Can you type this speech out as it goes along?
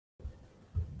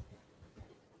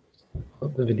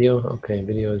The video? Okay,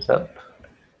 video is up.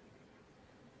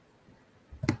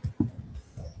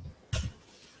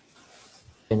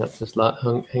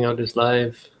 Hangout is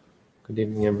live. Good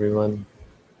evening, everyone.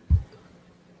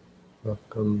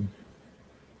 Welcome.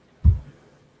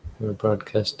 We're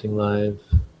broadcasting live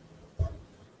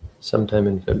sometime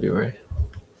in February.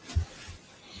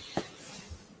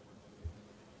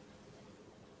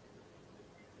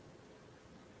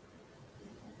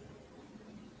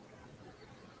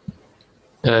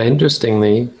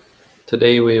 Interestingly,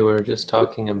 today we were just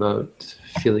talking about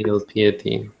filial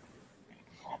piety.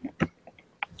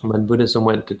 When Buddhism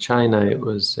went to China, it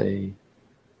was of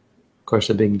course,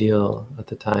 a big deal at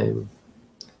the time.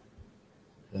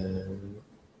 The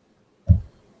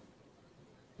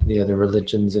other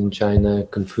religions in China,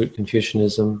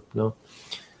 Confucianism,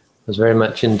 was very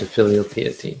much into filial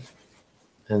piety.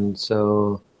 And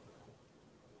so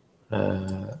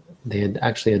they had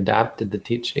actually adapted the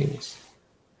teachings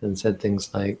and said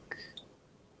things like,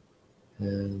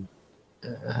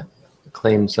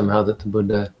 claimed somehow that the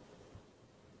Buddha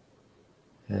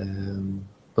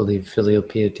believed filial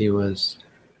piety was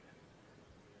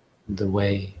the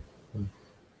way.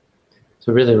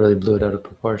 So really, really blew it out of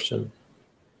proportion.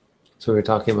 So we were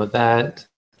talking about that,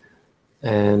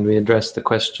 and we addressed the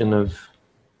question of,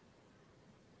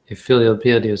 if filial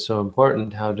piety is so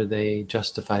important, how do they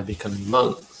justify becoming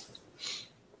monks?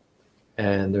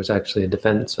 And there's actually a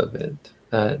defense of it,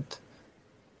 that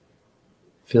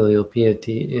filial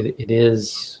piety, it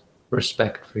is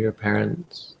respect for your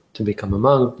parents to become a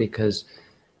monk, because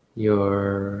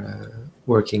you're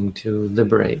working to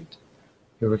liberate,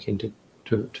 you're working to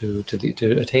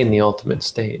attain the ultimate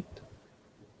state,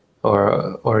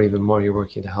 or even more, you're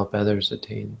working to help others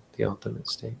attain the ultimate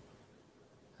state,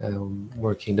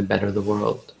 working to better the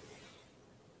world.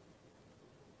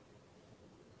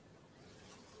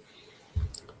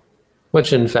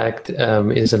 Which in fact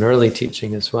is an early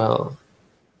teaching as well.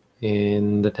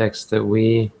 In the text that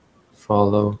we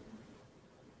follow,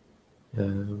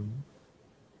 there's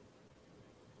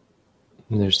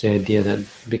the idea that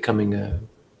becoming a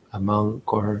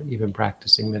monk or even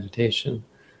practicing meditation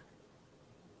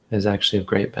is actually of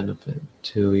great benefit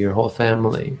to your whole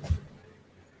family,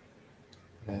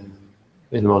 in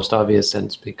the most obvious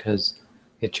sense, because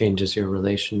it changes your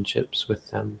relationships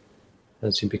with them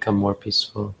as you become more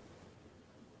peaceful,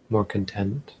 more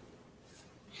content,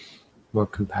 more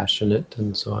compassionate,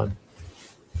 and so on,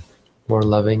 more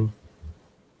loving.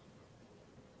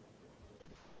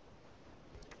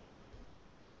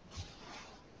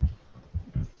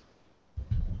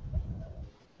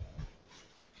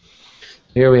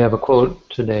 Here we have a quote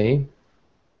today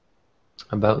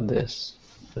about this.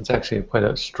 It's actually quite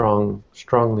a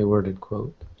strongly worded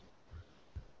quote.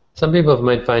 Some people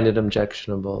might find it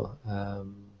objectionable,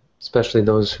 especially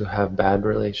those who have bad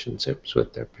relationships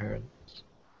with their parents.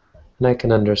 And I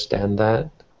can understand that.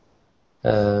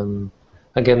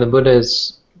 Again, the Buddha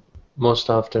is most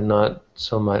often not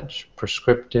so much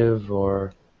prescriptive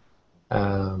or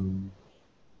don't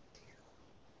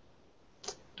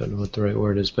know what the right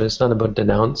word is, but it's not about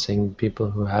denouncing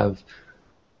people who have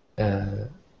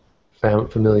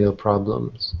familial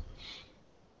problems.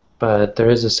 But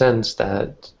there is a sense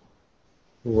that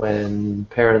when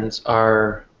parents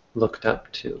are looked up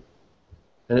to,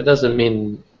 and it doesn't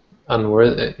mean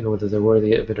unworthy, whether they're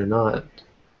worthy of it or not,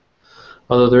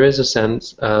 although there is a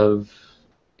sense of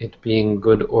it being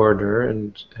good order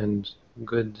and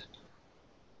good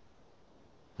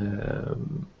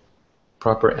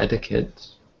proper etiquette,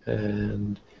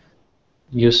 and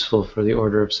useful for the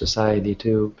order of society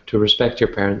to respect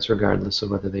your parents regardless of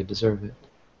whether they deserve it.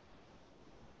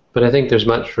 But I think there's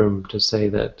much room to say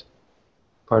that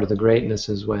part of the greatness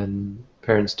is when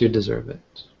parents do deserve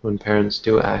it, when parents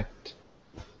do act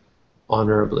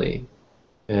honorably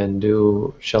and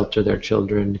do shelter their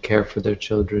children, care for their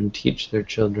children, teach their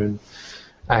children,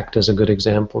 act as a good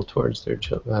example towards their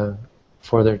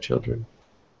for their children.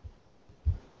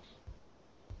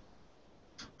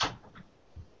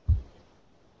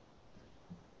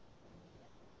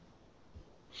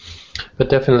 But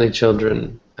definitely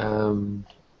children.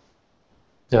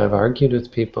 I've argued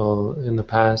with people in the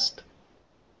past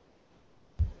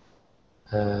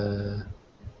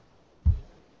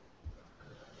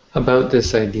about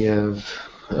this idea of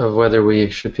whether we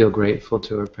should feel grateful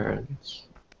to our parents.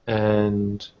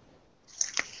 And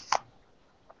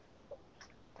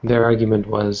their argument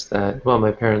was that, well,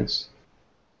 my parents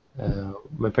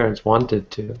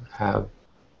wanted to have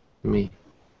me.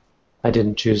 I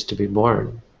didn't choose to be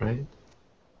born, right?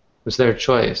 It was their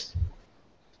choice.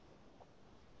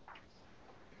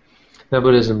 Now,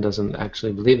 Buddhism doesn't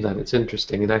actually believe that. It's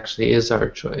interesting. It actually is our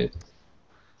choice.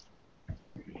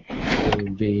 to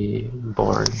be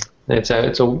born. It's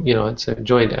a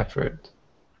joint effort.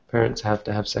 Parents have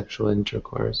to have sexual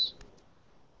intercourse,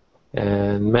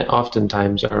 and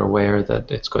oftentimes are aware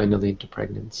that it's going to lead to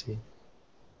pregnancy.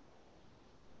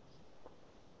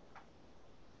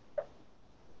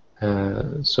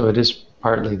 So it is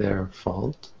partly their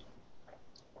fault,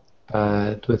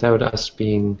 but without us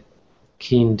being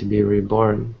keen to be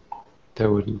reborn,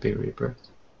 there wouldn't be rebirth.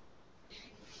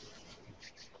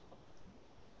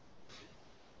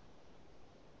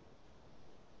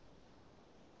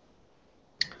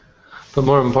 But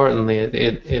more importantly,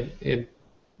 it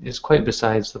is quite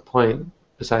beside the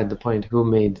point who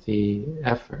made the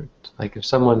effort. Like if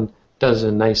someone does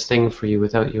a nice thing for you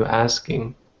without you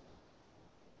asking,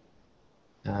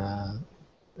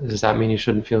 does that mean you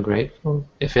shouldn't feel grateful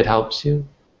if it helps you?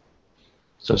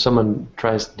 So if someone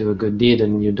tries to do a good deed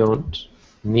and you don't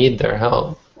need their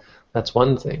help, that's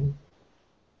one thing.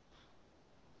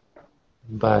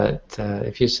 But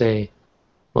if you say,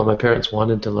 well, my parents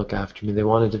wanted to look after me, they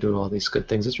wanted to do all these good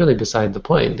things, it's really beside the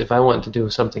point. If I want to do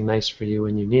something nice for you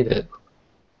when you need it,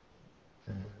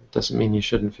 it doesn't mean you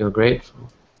shouldn't feel grateful.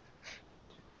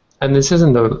 And this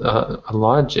isn't a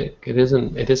logic. It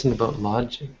isn't about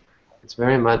logic. It's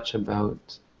very much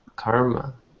about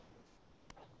karma.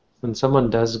 When someone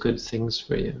does good things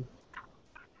for you,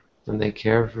 when they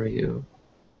care for you,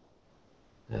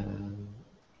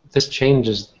 this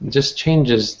changes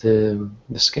the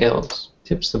scales,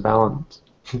 tips the balance.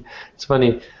 It's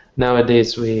funny,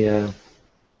 nowadays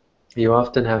you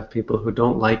often have people who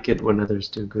don't like it when others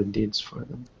do good deeds for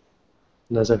them.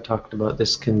 And as I've talked about,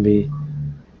 this can be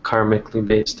karmically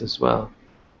based as well,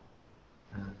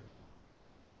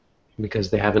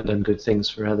 because they haven't done good things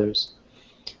for others.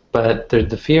 But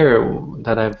the fear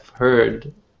that I've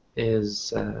heard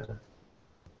is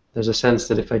there's a sense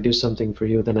that if I do something for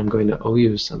you, then I'm going to owe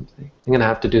you something. I'm going to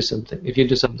have to do something. If you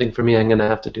do something for me, I'm going to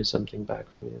have to do something back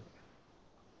for you.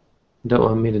 You don't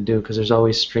want me to do, because there's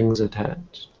always strings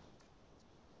attached.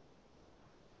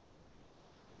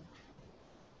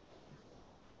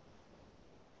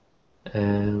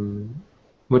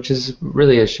 Which is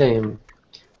really a shame.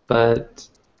 But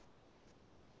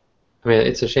I mean,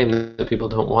 it's a shame that people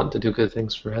don't want to do good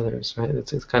things for others, right?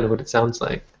 It's kind of what it sounds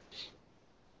like.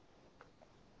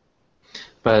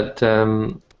 But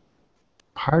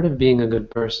part of being a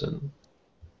good person,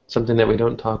 something that we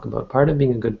don't talk about, part of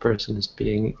being a good person is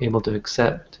being able to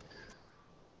accept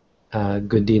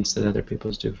good deeds that other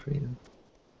people do for you.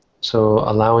 So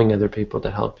allowing other people to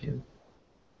help you.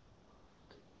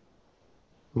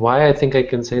 Why I think I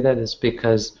can say that is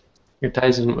because it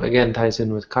ties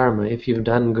in with karma. If you've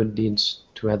done good deeds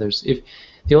to others, if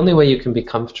the only way you can be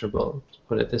comfortable,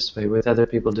 put it this way, with other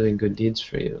people doing good deeds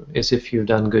for you is if you've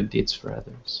done good deeds for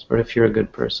others, or if you're a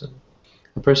good person.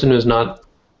 A person who's not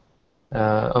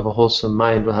of a wholesome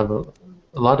mind will have a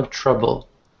lot of trouble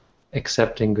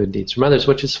accepting good deeds from others,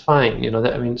 which is fine.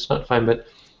 I mean, it's not fine, but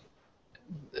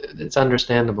it's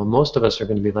understandable. Most of us are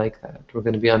going to be like that. We're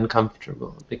going to be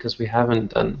uncomfortable because we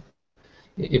haven't done.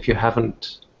 If you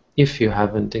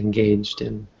haven't engaged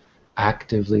in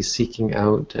actively seeking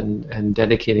out and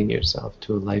dedicating yourself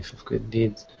to a life of good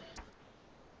deeds,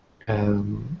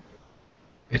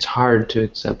 it's hard to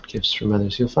accept gifts from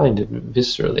others. You'll find it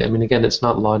viscerally. I mean, again, it's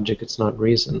not logic, it's not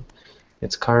reason,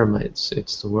 it's karma,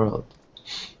 it's the world.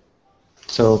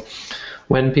 So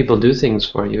when people do things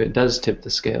for you, it does tip the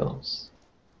scales,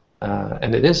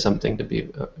 and it is something to be,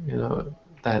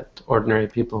 that ordinary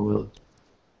people will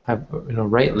have,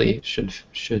 rightly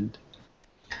should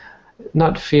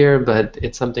not fear, but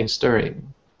it's something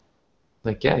stirring.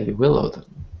 Like, yeah, you will owe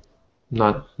them.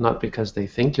 Not because they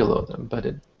think you'll owe them, but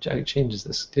it changes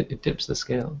this. It tips the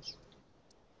scales.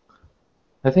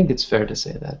 I think it's fair to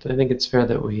say that. I think it's fair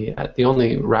that the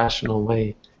only rational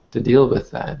way to deal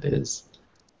with that is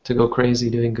to go crazy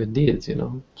doing good deeds.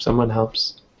 If someone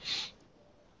helps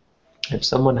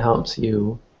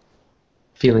you,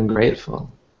 feeling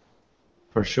grateful,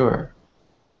 for sure,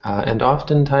 and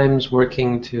oftentimes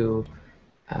working to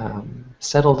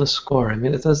settle the score. I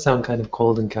mean, it does sound kind of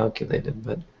cold and calculated,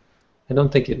 but I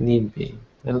don't think it need be.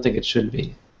 I don't think it should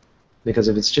be. Because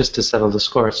if it's just to settle the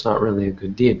score, it's not really a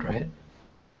good deed, right?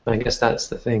 I guess that's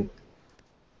the thing.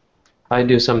 If I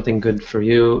do something good to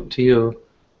you,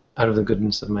 out of the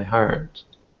goodness of my heart,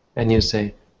 and you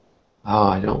say, oh,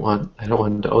 I don't want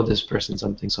to owe this person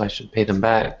something, so I should pay them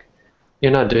back.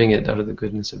 You're not doing it out of the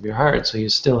goodness of your heart, so you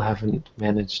still haven't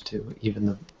managed to even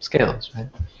the scales, right?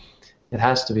 It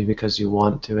has to be because you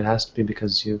want to. It has to be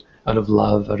because out of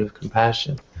love, out of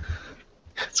compassion.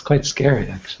 It's quite scary,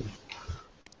 actually.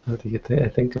 How do you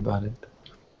think about it?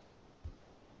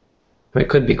 It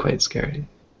could be quite scary.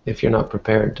 if you're not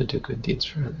prepared to do good deeds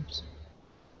for others.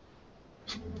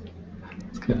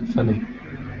 It's kind of funny.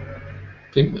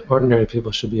 Ordinary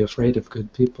people should be afraid of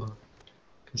good people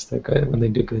because they're good when they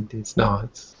do good deeds. No,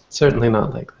 it's certainly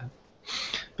not like that.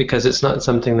 Because it's not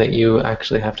something that you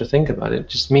actually have to think about. It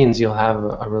just means you'll have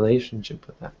a relationship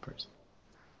with that person.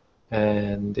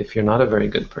 And if you're not a very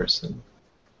good person,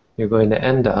 you're going to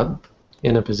end up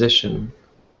in a position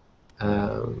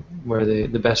where the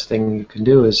best thing you can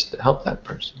do is to help that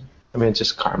person. I mean, it's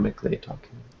just karmically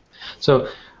talking. So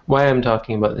why I'm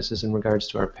talking about this is in regards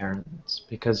to our parents,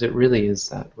 because it really is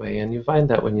that way. And you find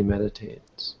that when you meditate.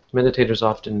 Meditators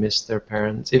often miss their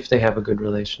parents if they have a good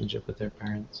relationship with their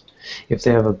parents. If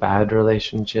they have a bad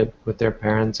relationship with their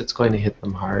parents, it's going to hit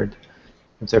them hard.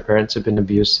 If their parents have been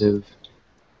abusive,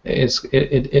 it's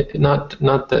not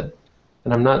that,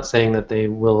 and I'm not saying that they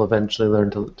will eventually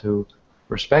learn to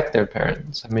respect their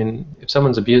parents. I mean, if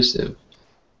someone's abusive,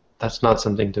 that's not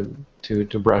something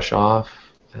to brush off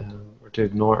or to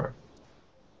ignore.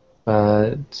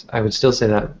 But I would still say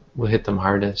that will hit them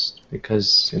hardest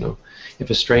because, if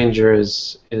a stranger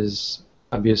is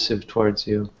abusive towards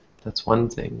you, that's one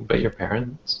thing. But your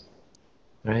parents,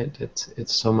 right?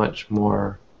 It's so much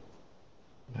more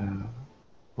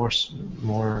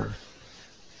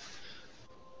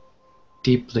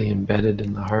deeply embedded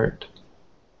in the heart.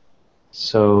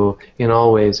 So in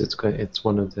all ways, it's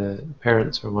one of the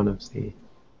parents are one of the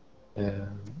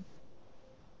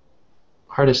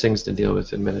hardest things to deal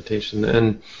with in meditation.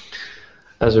 And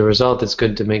as a result, it's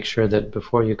good to make sure that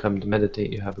before you come to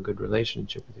meditate, you have a good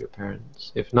relationship with your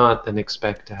parents. If not, then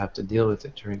expect to have to deal with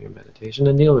it during your meditation,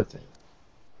 and deal with it.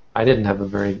 I didn't have a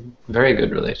very, very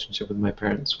good relationship with my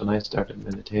parents when I started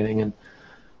meditating, and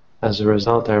as a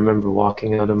result, I remember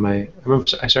walking out of I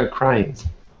started crying.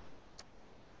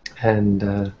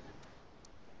 And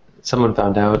someone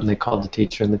found out, and they called the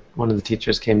teacher, and one of the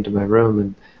teachers came to my room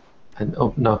and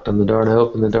knocked on the door, and I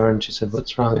opened the door, and she said,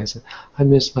 "What's wrong?" I said, "I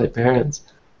miss my parents."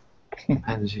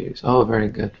 And she was, "Oh, very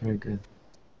good, very good."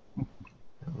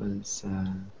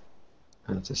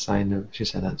 That's a sign of, she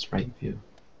said, that's right view.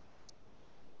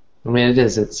 I mean,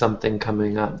 it's something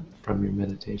coming up from your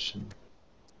meditation,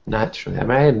 naturally. I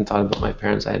mean, I hadn't thought about my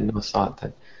parents. I had no thought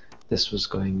that this was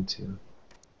going to,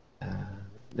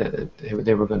 that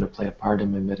they were going to play a part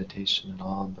in my meditation at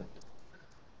all, but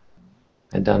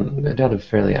I'd had a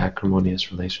fairly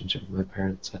acrimonious relationship with my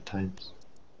parents at times.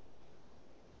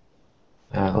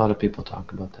 A lot of people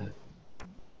talk about that.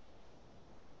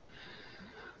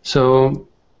 So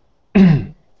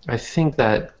I think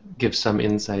that gives some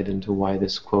insight into why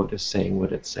this quote is saying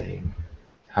what it's saying.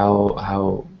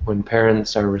 How when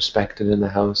parents are respected in the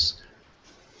house,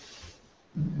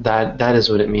 that is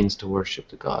what it means to worship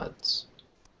the gods,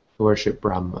 to worship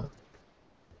Brahma.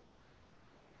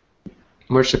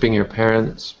 Worshipping your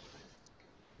parents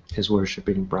is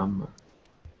worshipping Brahma.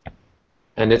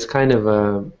 And it's kind of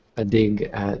a dig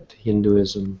at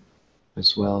Hinduism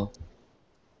as well.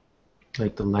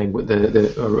 Like the language,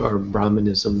 or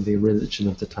Brahmanism, the religion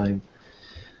of the time,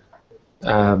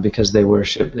 because they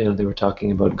worship, they were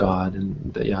talking about God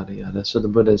and the yada yada. So the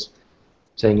Buddha's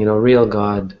saying, real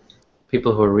God,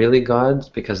 people who are really gods,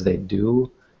 because they do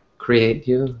create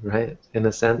you, right? In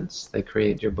a sense, they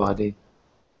create your body,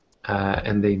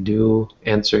 and they do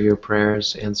answer your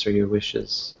prayers, answer your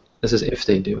wishes. This is if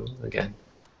they do, again.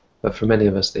 But for many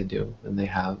of us, they do, and they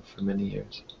have for many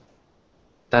years.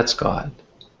 That's God.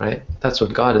 Right? That's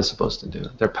what God is supposed to do.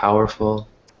 They're powerful.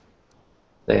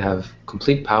 They have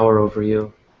complete power over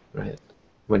you, right?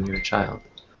 When you're a child.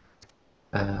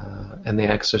 And they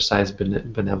exercise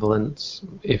benevolence,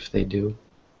 if they do,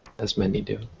 as many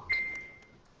do.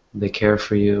 They care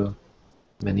for you,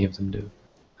 many of them do.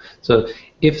 So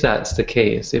if that's the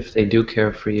case, if they do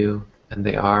care for you, and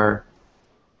they are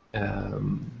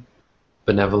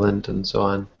benevolent and so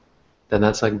on, then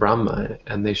that's like Brahma,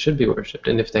 and they should be worshipped.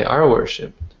 And if they are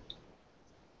worshipped,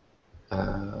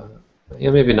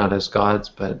 maybe not as gods,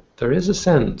 but there is a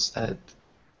sense that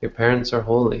your parents are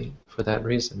holy for that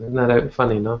reason. Isn't that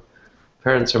funny, no?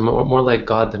 Parents are more like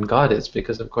God than God is,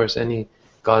 because of course any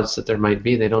gods that there might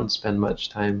be, they don't spend much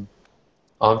time,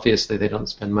 obviously they don't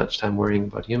spend much time worrying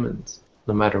about humans,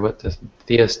 no matter what the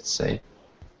theists say.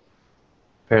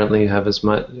 Apparently you have as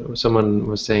much, someone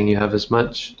was saying you have as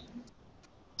much,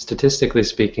 statistically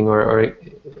speaking, or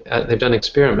they've done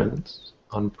experiments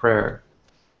on prayer,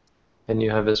 and you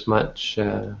have as much,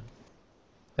 it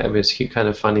was kind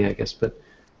of funny, I guess, but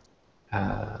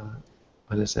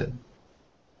what is it?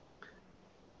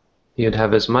 You'd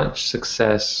have as much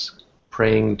success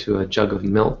praying to a jug of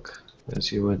milk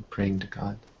as you would praying to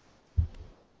God.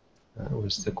 That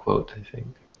was the quote, I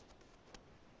think.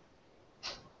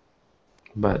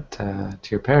 But to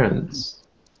your parents,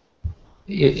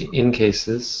 in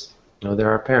cases, there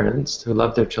are parents who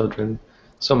love their children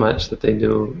so much that they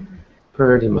do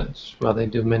pretty much, well, they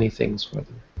do many things for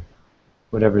them,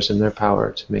 whatever's in their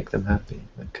power to make them happy,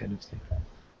 that kind of thing.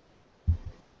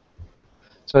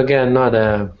 So again,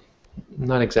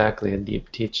 not exactly a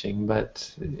deep teaching,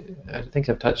 but I think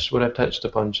what I've touched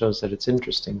upon shows that it's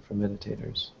interesting for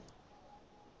meditators.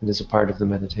 It is a part of the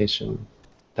meditation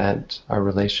that our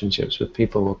relationships with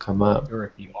people will come up.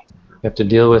 We have to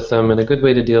deal with them, and a good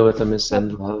way to deal with them is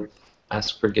send love,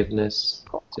 ask forgiveness,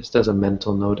 just as a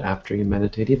mental note after you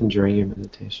meditate, even during your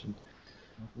meditation.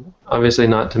 Obviously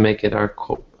not to make it our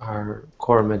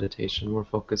core meditation. We're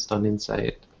focused on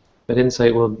insight. But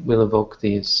insight will evoke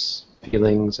these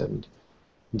feelings and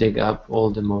dig up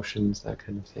old emotions, that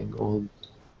kind of thing, old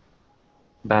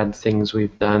bad things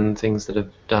we've done, things that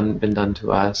have been done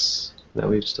to us that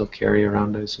we still carry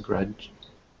around as a grudge.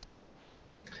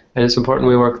 And it's important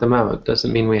we work them out.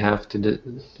 Doesn't mean we have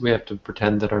to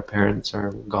pretend that our parents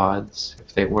are gods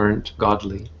if they weren't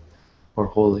godly or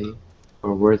holy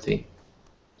or worthy.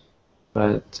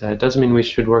 But it doesn't mean we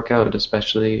should work out,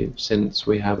 especially since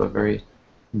we have a very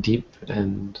deep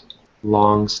and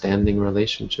long-standing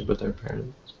relationship with our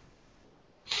parents.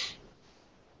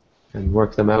 And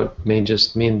work them out may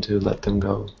just mean to let them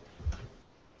go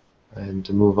and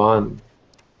to move on.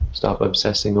 Stop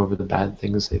obsessing over the bad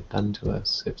things they've done to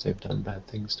us, if they've done bad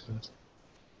things to us.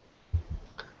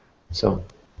 So,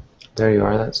 there you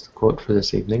are. That's the quote for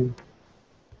this evening.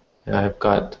 I've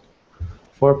got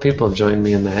 4 people join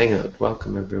me in the Hangout.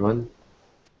 Welcome, everyone.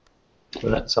 So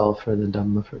that's all for the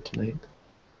Dhamma for tonight.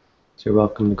 So you're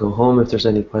welcome to go home. If there's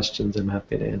any questions, I'm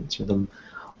happy to answer them.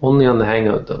 Only on the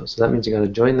Hangout, though. So that means you got to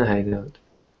join the Hangout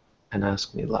and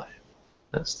ask me live.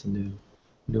 That's the new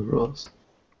rules.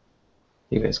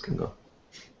 You guys can go.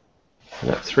 I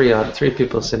got 3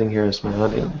 people sitting here as my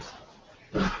audience.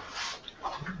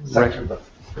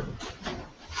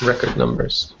 Record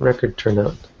numbers. Record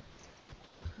turnout.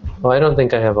 Oh, I don't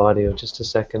think I have audio. Just a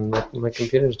second. My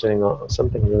computer's doing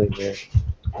something really weird.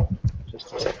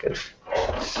 Just a second.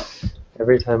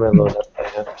 Every time I load up, I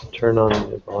have to turn on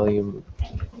the volume.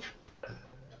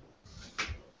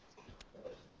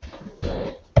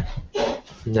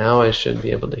 Now I should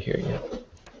be able to hear you.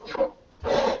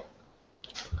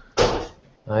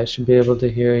 I should be able to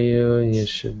hear you. You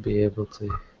should be able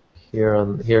to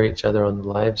hear each other on the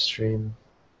live stream.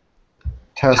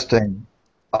 Testing.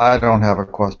 I don't have a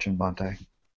question, Bhante.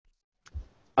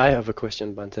 I have a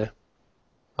question, Bhante.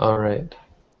 All right.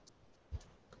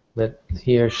 Let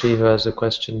he or she who has a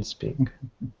question speak.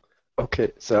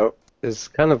 Okay, so it's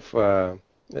kind of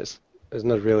it's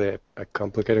not really a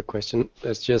complicated question.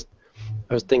 It's just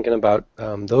I was thinking about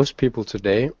those people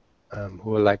today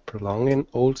who are like prolonging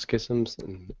old schisms,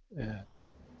 and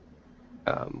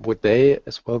would they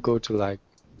as well go to like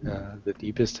the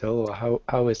deepest hell, or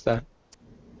how is that?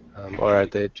 Or are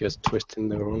they just twisting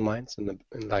their own minds in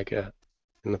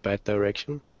the bad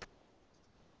direction?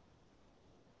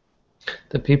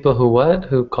 The people who what?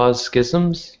 Who cause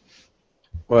schisms?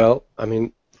 Well, I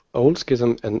mean, old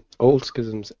schisms,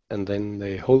 and then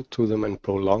they hold to them and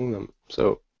prolong them.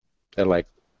 So they're like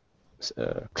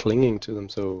clinging to them,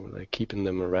 so like keeping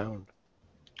them around.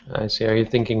 I see. Are you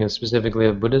thinking specifically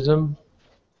of Buddhism?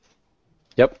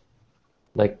 Yep.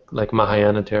 Like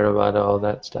Mahayana, Theravada, all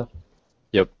that stuff?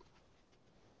 Yep.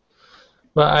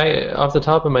 Well, off the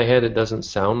top of my head, it doesn't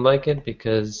sound like it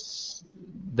because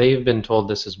they've been told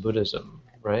this is Buddhism,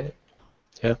 right?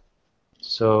 Yeah.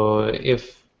 So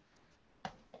if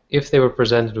they were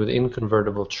presented with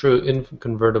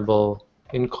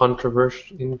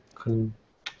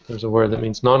there's a word that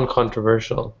means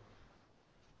non-controversial,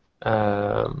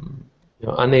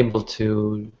 unable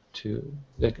to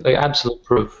like absolute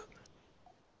proof,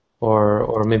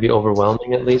 or maybe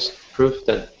overwhelming at least proof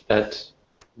that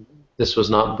this was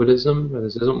not Buddhism, or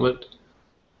this isn't what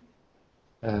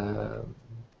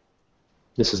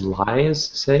this is lies,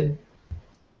 say.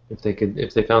 If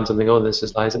they found something, oh, this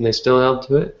is lies, and they still held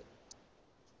to it,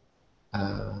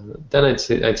 then I'd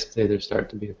say there start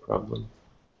to be a problem.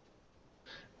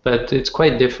 But it's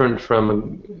quite different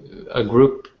from a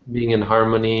group being in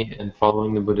harmony and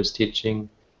following the Buddha's teaching,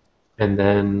 and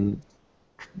then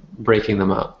breaking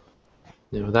them up.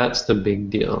 That's the big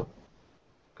deal,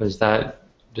 because that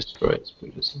destroys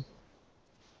Buddhism.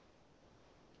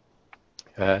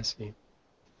 I see.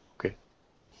 Okay.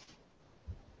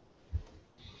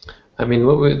 I mean,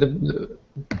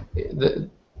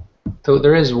 though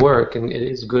there is work, and it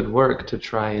is good work to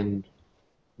try and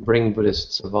bring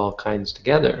Buddhists of all kinds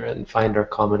together and find our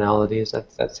commonalities.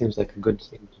 That seems like a good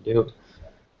thing to do.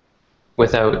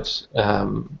 without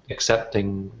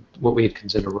accepting what we'd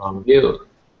consider wrong view.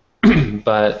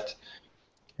 But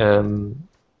you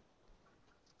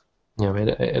know,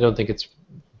 I don't think it's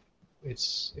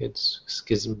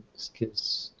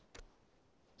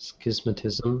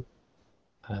schismatism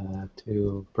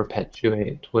to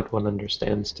perpetuate what one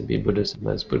understands to be Buddhism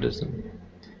as Buddhism.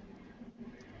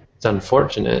 It's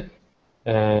unfortunate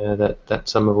that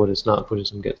some of what is not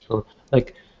Buddhism gets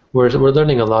like we're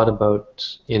learning a lot about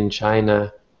in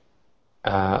China.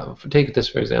 Take this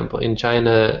for example. In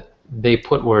China, they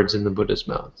put words in the Buddha's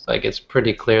mouth. Like it's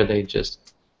pretty clear they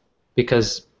just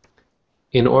because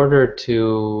in order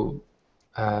to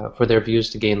for their views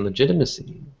to gain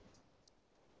legitimacy.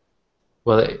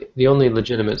 Well, the only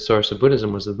legitimate source of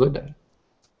Buddhism was the Buddha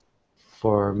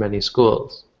for many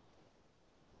schools.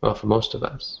 Well, for most of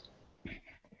us.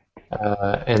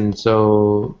 And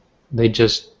so they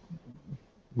just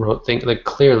wrote things like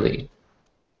clearly,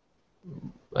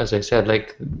 as I said,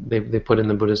 like they put in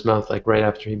the Buddha's mouth, like right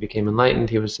after he became enlightened,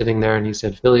 he was sitting there and he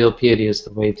said, "Filial piety is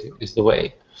the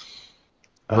way."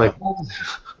 I'm like,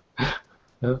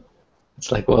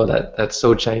 it's like, well, that's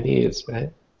so Chinese,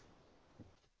 right?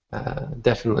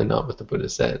 Definitely not what the Buddha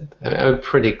said. I mean,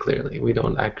 pretty clearly, we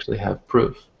don't actually have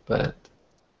proof, but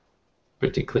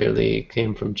pretty clearly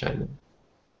came from China.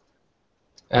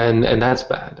 And that's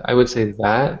bad. I would say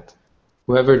that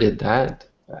whoever did that,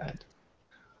 bad.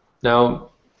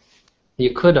 Now,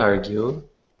 you could argue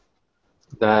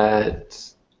that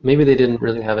maybe they didn't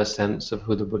really have a sense of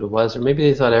who the Buddha was, or maybe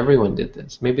they thought everyone did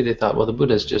this. Maybe they thought, well, the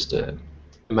Buddha is just an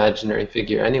imaginary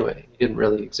figure anyway. He didn't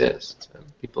really exist.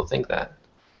 People think that.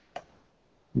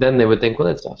 Then they would think,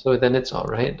 well, so then it's all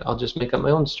right. I'll just make up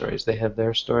my own stories. They have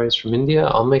their stories from India.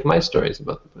 I'll make my stories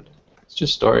about the Buddha. It's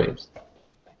just stories.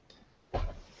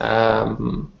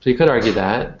 So you could argue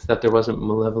that there wasn't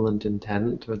malevolent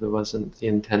intent, or there wasn't the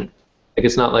intent. Like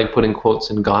it's not like putting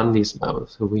quotes in Gandhi's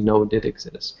mouth, who we know did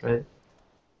exist, right?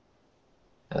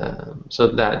 So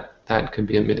that could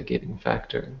be a mitigating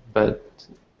factor. But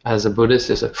as a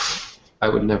Buddhist, I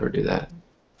would never do that.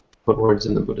 Put words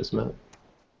in the Buddha's mouth.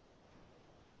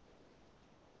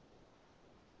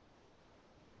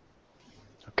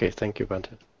 Okay, thank you,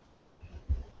 Bante.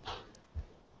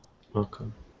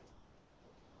 Welcome.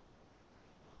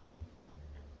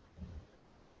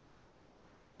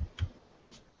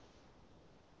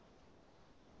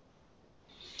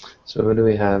 So who do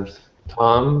we have?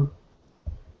 Tom?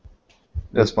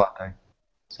 Yes, Bante.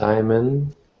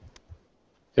 Simon?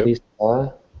 Yep. Lisa?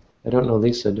 I don't know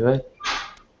Lisa, do I?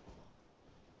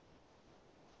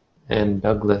 And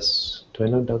Douglas. Do I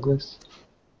know Douglas?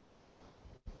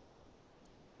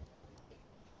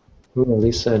 Who are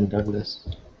Lisa and Douglas?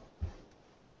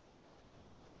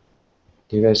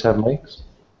 Do you guys have mics?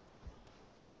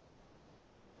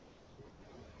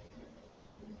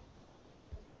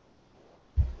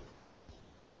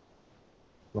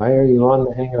 Why are you on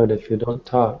the Hangout if you don't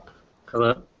talk?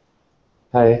 Hello,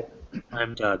 Hi.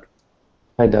 I'm Doug.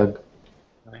 Hi, Doug.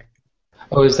 Hi.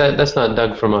 Oh, that's not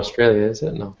Doug from Australia, is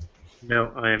it? No.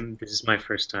 No, this is my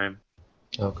first time.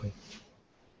 Okay.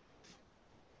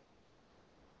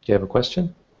 Do you have a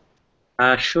question?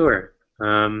 Sure.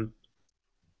 I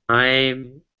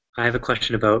have a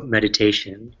question about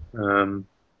meditation.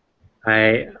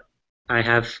 I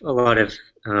have a lot of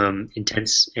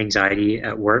intense anxiety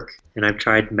at work, and I've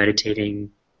tried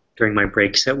meditating during my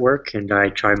breaks at work, and I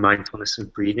try mindfulness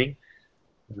and breathing.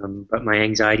 But my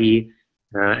anxiety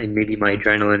and maybe my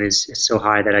adrenaline is so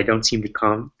high that I don't seem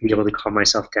to be able to calm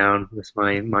myself down with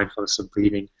my mindfulness of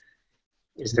breathing.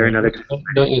 Is there another?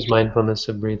 Don't use mindfulness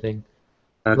of breathing.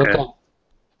 Okay. Look up.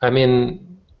 I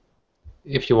mean,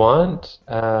 if you want,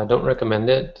 don't recommend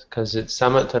it because it's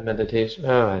samatha meditation.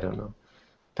 Oh, I don't know.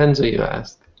 Depends what you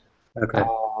ask. Okay.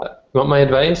 You want my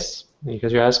advice?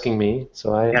 Because you're asking me,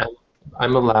 so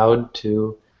I'm allowed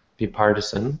to be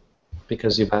partisan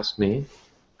because you've asked me.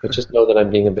 But just know that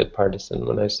I'm being a bit partisan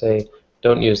when I say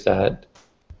don't use that.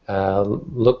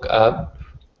 Look up,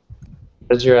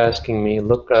 as you're asking me,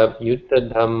 look up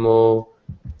Yutta Dhammo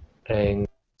and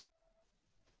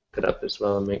look it up as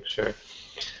well and make sure.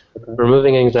 Okay.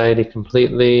 Removing anxiety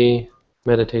completely,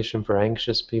 meditation for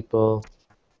anxious people,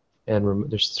 and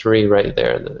there's 3 right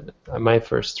there. My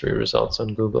first 3 results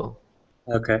on Google.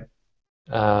 Okay.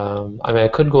 I mean, I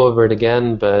could go over it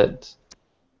again, but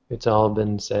it's all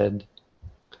been said.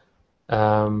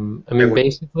 I mean,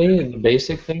 basically, the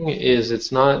basic thing is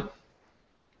it's not.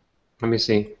 Let me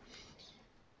see.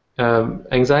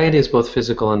 Anxiety is both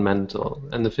physical and mental,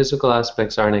 and the physical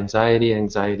aspects aren't anxiety.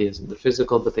 Anxiety isn't the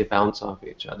physical, but they bounce off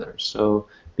each other. So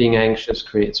being anxious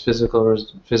creates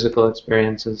physical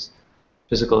experiences.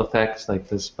 physical effects like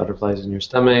this butterflies in your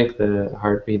stomach, the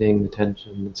heart beating, the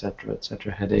tension, etc.,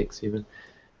 headaches even.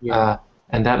 Yeah.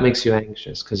 And that makes you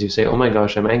anxious because you say, "Oh my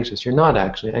gosh, I'm anxious." You're not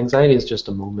actually. Anxiety is just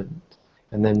a moment,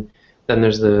 and then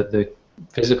there's the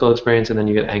physical experience, and then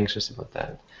you get anxious about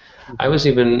that. I was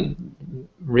even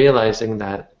realizing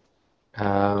that,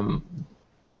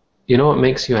 you know what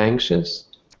makes you anxious?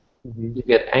 You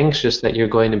get anxious that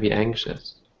you're going to be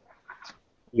anxious.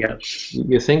 Yeah.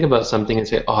 You think about something and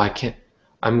say, "Oh, I can't.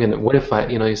 What if I?"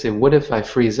 You say, "What if I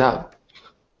freeze up?"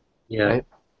 Yeah. Right?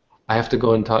 I have to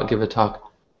go and give a talk.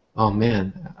 Oh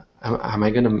man, am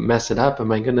I going to mess it up? Am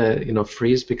I going to,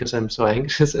 freeze because I'm so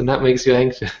anxious? And that makes you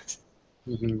anxious.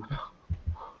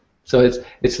 So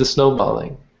it's the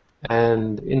snowballing,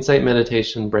 and insight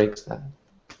meditation breaks that.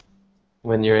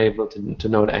 When you're able to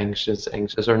note anxious,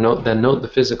 or note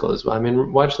the physical as well. I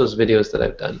mean, watch those videos that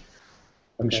I've done.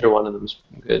 I'm sure one of them's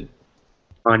good.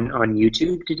 On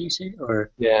YouTube, did you say,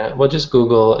 or? Yeah, well, just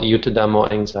Google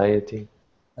Yutadamo anxiety.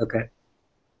 Okay.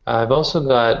 I've also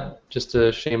got, just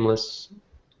a shameless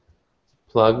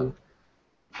plug,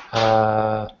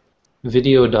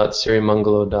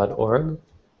 video.sirimangalo.org.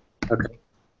 Okay.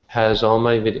 Has all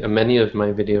my many of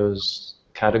my videos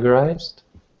categorized.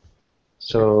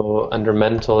 So under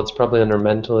mental, it's probably under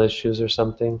mental issues or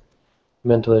something.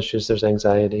 Mental issues, there's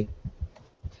anxiety.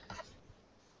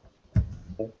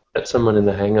 But someone in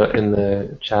the Hangout, in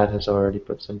the chat, has already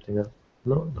put something up.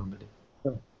 No, nobody.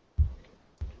 Oh.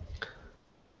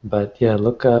 But yeah,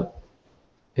 look up.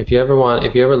 If you're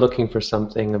ever looking for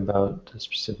something about a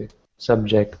specific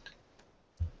subject,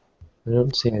 I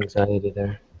don't see anxiety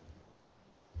there.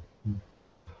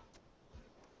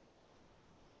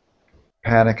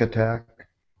 Panic attack?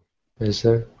 Is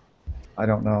there? I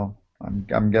don't know.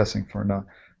 I'm guessing for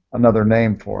another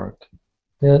name for it.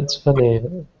 Yeah, it's funny.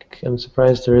 I'm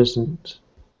surprised there isn't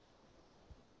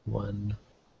one.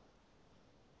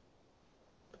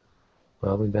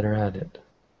 Well, we better add it.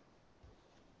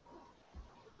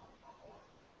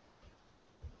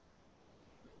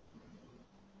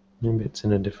 Maybe it's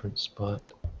in a different spot.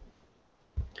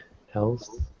 Health?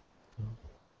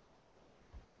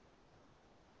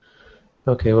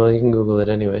 Okay, well, you can Google it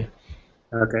anyway.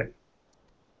 Okay.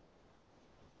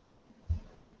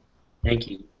 Thank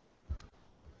you.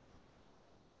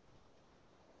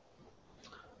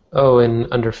 Oh, and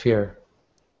under fear.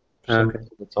 Okay.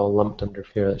 It's all lumped under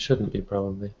fear. It shouldn't be,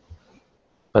 probably.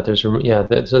 But there's, yeah,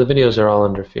 so the videos are all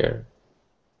under fear.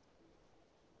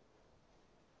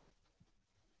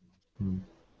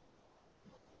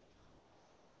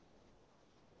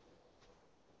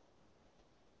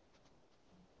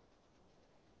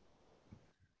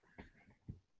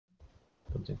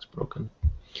 Something's broken.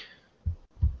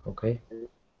 Okay.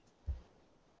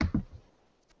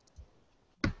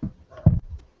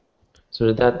 So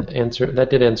did that answer? That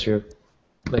did answer.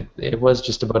 Like, it was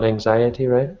just about anxiety,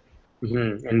 right?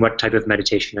 And what type of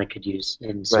meditation I could use,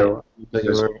 and so. Right.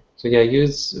 So yeah,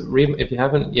 read if you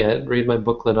haven't yet. Read my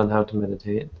booklet on how to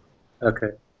meditate.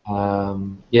 Okay.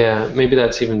 Yeah, maybe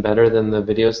that's even better than the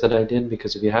videos that I did,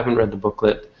 because if you haven't read the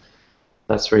booklet,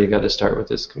 that's where you got to start with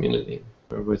this community,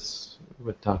 or with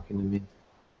talking to me.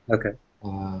 Okay.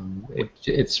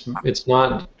 It's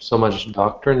not so much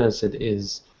doctrine as it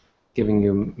is giving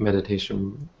you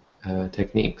meditation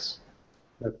techniques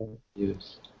Okay. to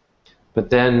use. But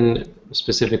then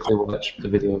specifically watch the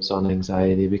videos on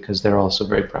anxiety, because they're also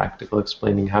very practical,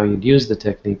 explaining how you'd use the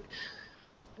technique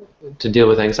to deal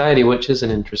with anxiety, which is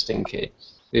an interesting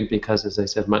case. Because, as I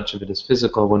said, much of it is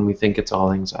physical when we think it's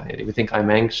all anxiety. We think I'm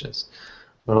anxious.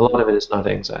 But a lot of it is not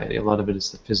anxiety. A lot of it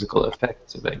is the physical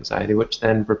effects of anxiety, which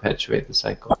then perpetuate the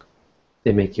cycle.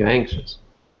 They make you anxious.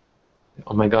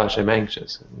 Oh my gosh, I'm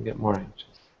anxious. And you get more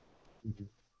anxious.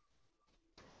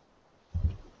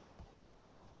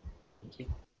 Thank you.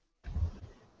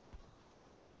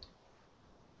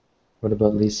 What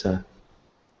about Lisa?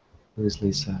 Who is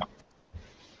Lisa?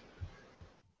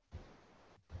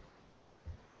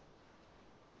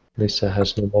 Lisa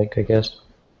has no mic, I guess.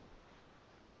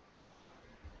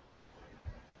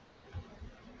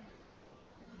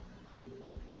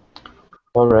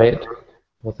 All right.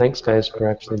 Well, thanks, guys, for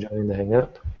actually joining the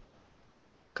Hangout.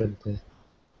 Good to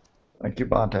Thank you,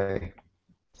 Bhante.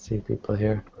 see people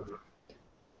here.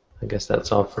 I guess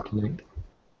that's all for tonight.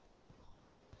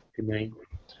 Good night.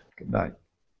 Good night.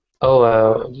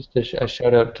 Oh, just a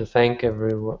shout out to thank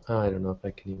everyone. Oh, I don't know if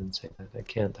I can even say that. I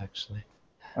can't, actually.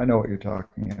 I know what you're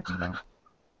talking about.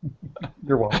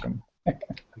 You're welcome.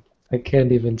 I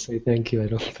can't even say thank you, I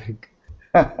don't think.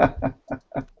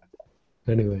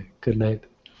 Anyway, good night.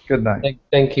 Good night.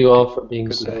 Thank you all for being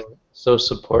Good night. so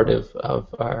supportive of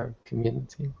our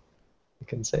community. I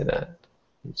can say that.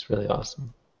 It's really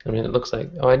awesome. I mean, it looks like,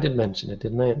 oh, I did mention it,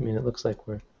 didn't I? I mean, it looks like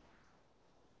we're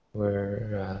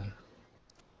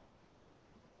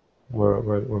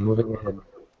moving ahead.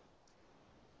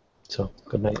 So,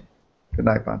 good night. Good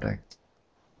night, Bhante.